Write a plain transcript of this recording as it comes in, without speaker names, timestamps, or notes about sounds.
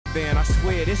band. I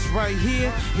swear this right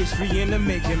here, history in the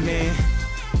making, man.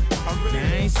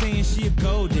 I ain't saying she a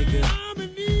gold digger,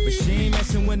 but she ain't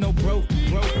messing with no broke.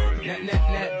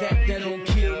 That don't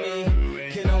kill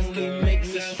me, can only make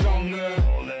me stronger.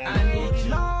 I need you.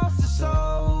 Lost the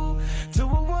soul to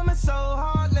a woman so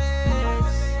heartless.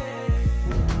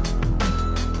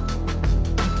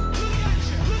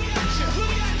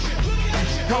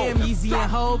 Damn, Easy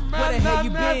and Hope, where the hell you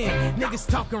been? Niggas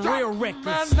talking real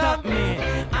reckless, stuck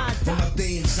man. Put my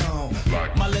things on,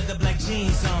 My leather black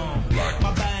jeans on,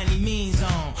 my by any means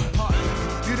on.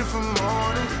 Beautiful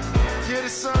morning, yeah, the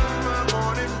sun in my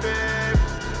morning, babe.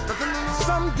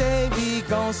 Someday we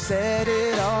gon' set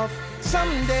it off.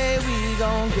 Someday we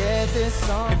gon' get this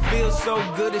on. It feels so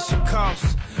good it should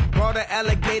cost. Brought an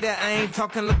alligator, I ain't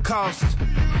talking Lacoste.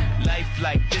 Life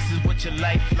like, this is what your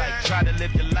life like. Try to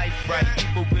live your life right.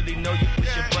 People really know you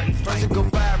push your buttons right. First it go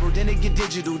viral, then it get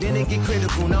digital, then it get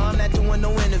critical. Now I'm not doing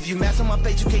no interview. Mask on my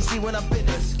face, you can't see when I'm bitten.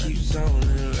 Let's keep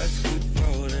zoning, let's keep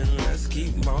floating, let's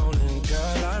keep moaning.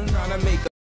 Girl, I'm trying to make